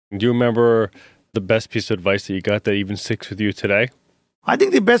Do you remember the best piece of advice that you got that even sticks with you today? I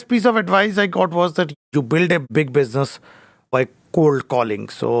think the best piece of advice I got was that you build a big business by cold calling.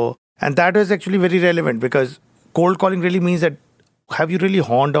 And that is actually very relevant because cold calling really means that have you really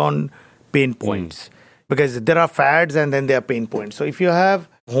honed on pain points? Because there are fads and then there are pain points. So if you have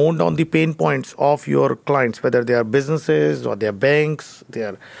honed on the pain points of your clients, whether they are businesses or they are banks, they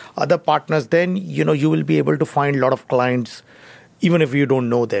are other partners, then you will be able to find a lot of clients even if you don't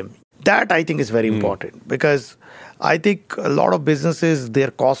know them. That I think is very important because I think a lot of businesses, their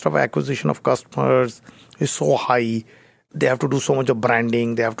cost of acquisition of customers is so high. They have to do so much of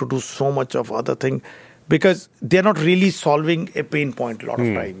branding. They have to do so much of other thing because they're not really solving a pain point a lot of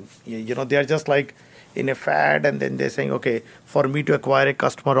time. They're just like in a fad and then they're saying, okay, for me to acquire a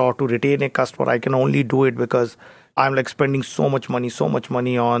customer or to retain a customer, I can only do it because I'm like spending so much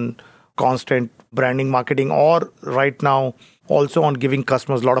money on constant branding, marketing, or right now also on giving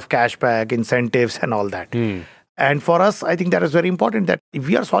customers a lot of cashback, incentives and all that. And for us, I think that is very important that if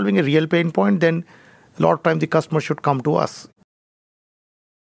we are solving a real pain point, then a lot of time the customer should come to us.